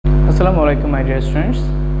Assalamualaikum my dear students,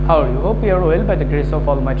 how are you? Hope you are well by the grace of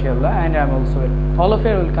Almighty Allah, and I am also well. All of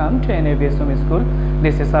you are welcome to Abir School.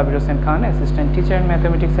 This is Abir Hossain, assistant teacher in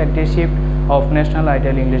mathematics at day shift of National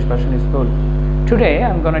Ideal English Version School. Today I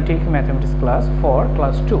am going to take mathematics class for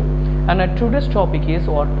class 2, and today's topic is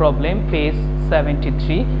word problem, page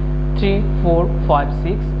 73, 3, 4, 5,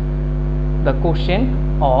 6. The question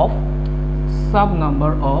of sub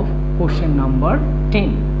number of question number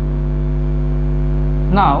 10.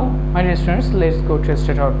 Now, my dear students, let's go to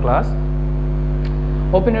start our class.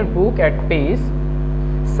 Open your book at page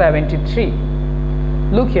 73.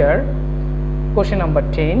 Look here, question number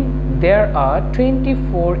 10. There are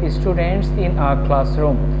 24 students in a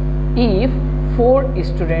classroom. If 4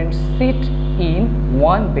 students sit in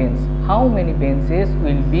one bench, how many benches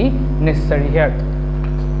will be necessary here?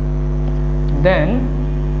 Then,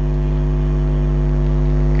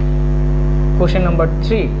 question number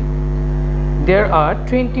 3. There are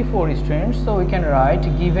 24 students, so we can write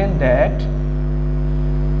given that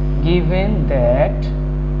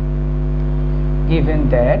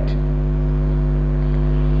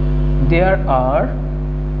there are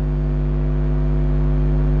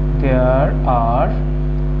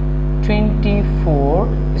 24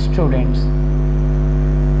 students,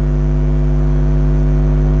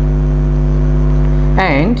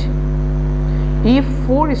 and if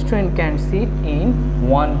 4 students can sit in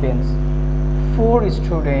one bench, 4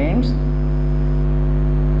 students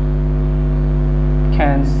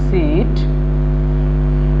can sit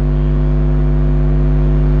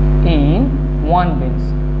in one bench.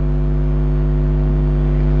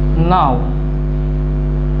 Now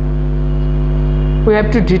we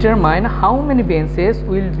have to determine how many benches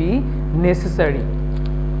will be necessary.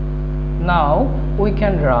 Now we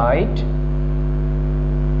can write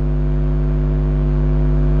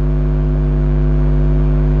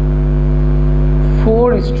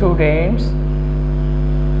four students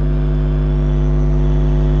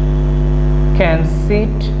can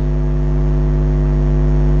sit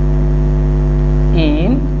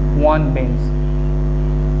in one bench.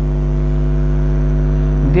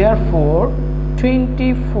 Therefore,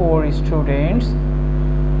 24 students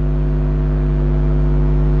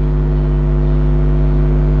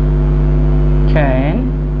can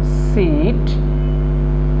sit.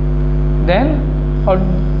 Then what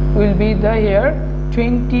will be the here?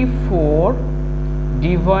 24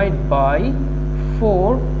 divided by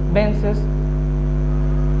 4 benches.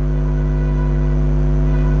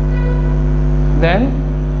 Then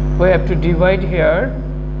we have to divide here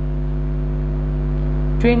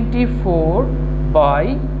 24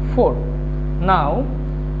 by 4. Now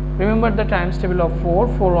remember the times table of 4.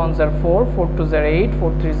 4 ones are 4, 4 twos are 8,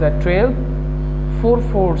 4 threes are 12, 4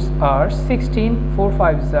 fours are 16, 4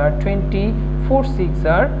 fives are 20, 4 six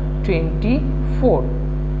are 24.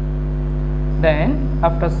 Then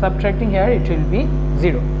after subtracting here it will be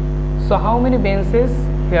 0. So how many benches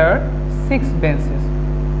here? 6 benches.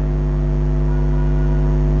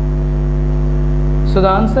 So the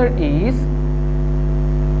answer is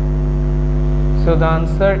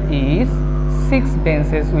 6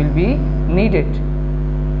 benches will be needed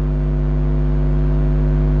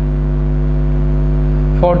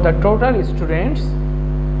for the total students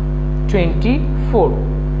 24.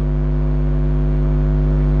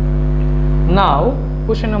 Now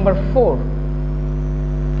question number 4.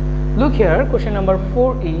 Look here, question number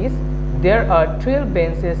 4 is there are 12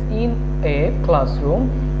 benches in a classroom.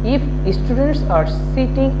 If students are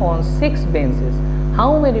sitting on 6 benches,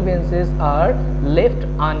 how many benches are left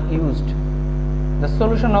unused? The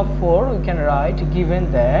solution of 4 we can write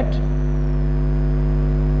given that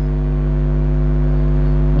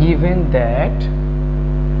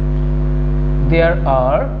there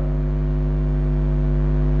are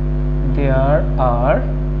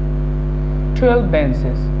 12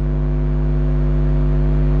 benches.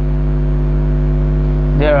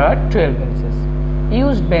 There are 12 benches.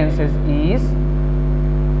 Used benches is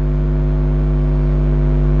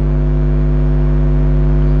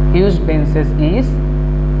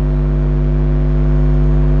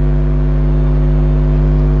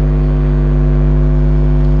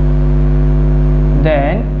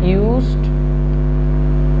then used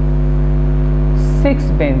 6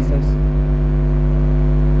 benches.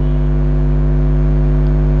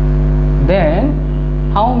 Then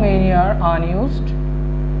how many are unused?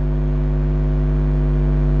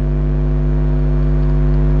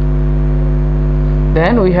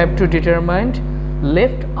 Then we have to determine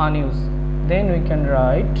left unused. Then we can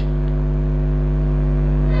write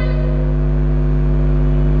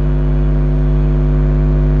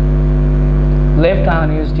left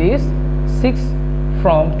unused is 6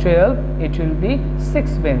 from 12 it will be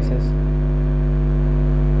 6 benches.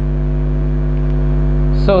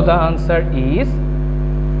 So the answer is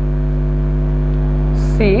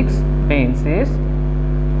 6 benches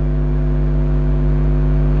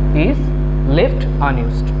is left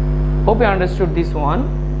unused. Hope you understood this one.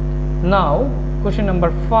 Now question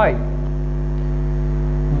number 5.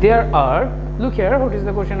 There are, look here, what is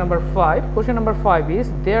the question number 5? Question number 5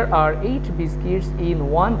 is, there are 8 biscuits in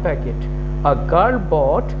one packet. A girl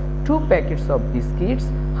bought 2 packets of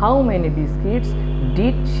biscuits. How many biscuits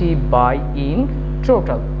did she buy in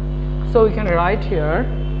total? So we can write here,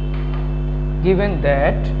 given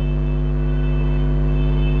that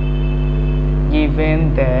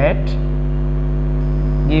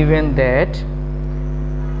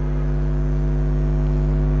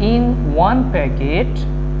in one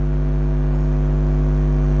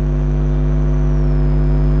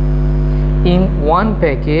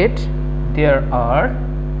packet there are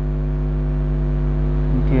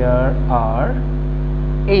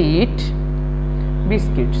 8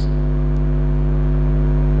 biscuits.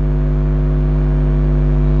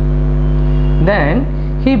 Then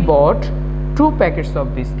he bought 2 packets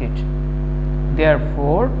of biscuit.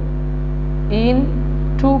 Therefore, in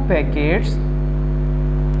 2 packets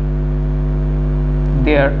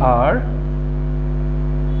there are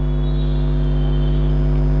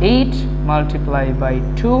 8 multiplied by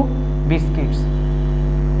 2 biscuits.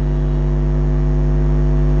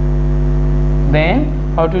 Then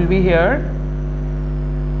how it will be here?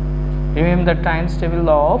 Remember the times table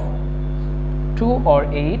of 2 or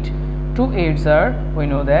 8. 2 8s are, we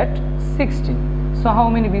know that, 16. So how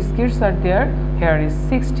many biscuits are there? Here is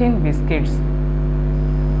 16 biscuits.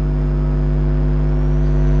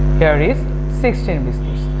 Here is 16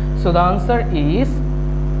 biscuits. So the answer is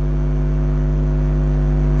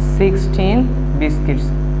 16 biscuits.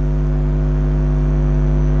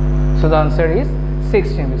 So the answer is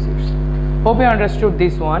 16 biscuits. Hope you understood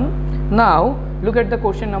this one. Now look at the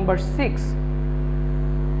question number 6.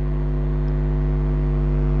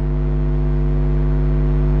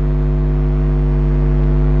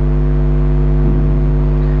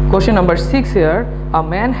 Question number 6 here. A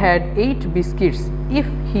man had 8 biscuits. If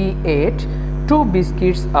he ate 2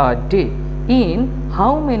 biscuits a day, in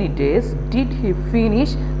how many days did he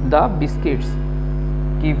finish the biscuits?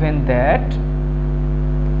 Given that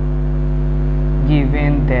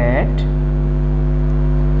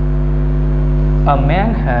a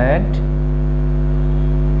man had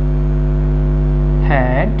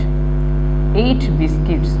 8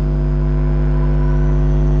 biscuits,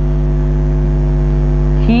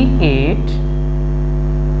 he ate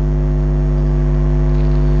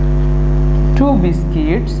 2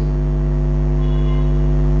 biscuits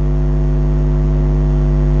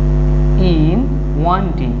in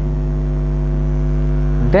one day.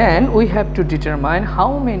 Then we have to determine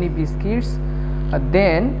how many biscuits,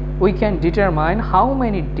 then we can determine how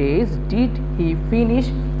many days did he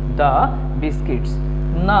finish the biscuits.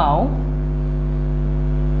 Now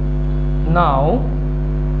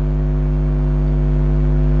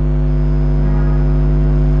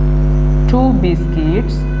 2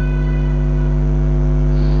 biscuits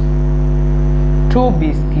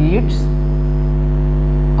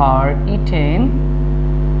are eaten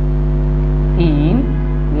in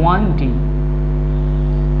one day.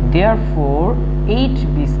 Therefore 8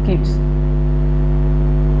 biscuits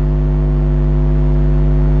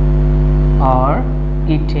are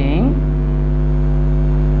eaten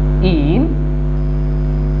in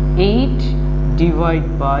 8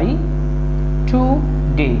 divided by 2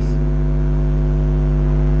 days.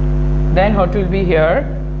 Then what will be here?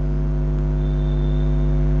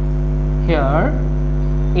 Here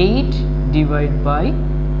 8 divided by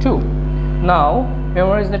 2. Now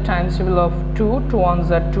memorize the times table of 2. 2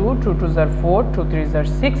 1s are 2, 2 2s are 4, 2 3s are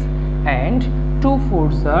 6, and 2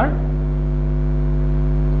 4s are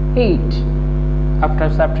 8. After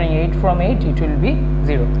subtracting 8 from 8, it will be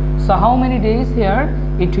 0. So how many days here?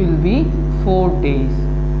 It will be 4 days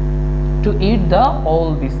to eat the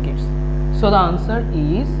all biscuits. So the answer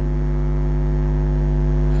is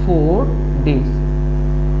 4 days.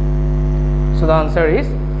 So the answer is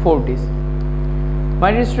 4 days.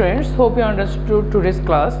 My dear students, hope you understood today's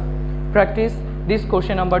class. Practice this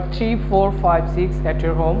question number 3, 4, 5, 6 at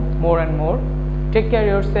your home more and more. Take care of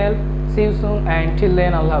yourself. See you soon, and till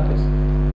then, Allah Hafiz.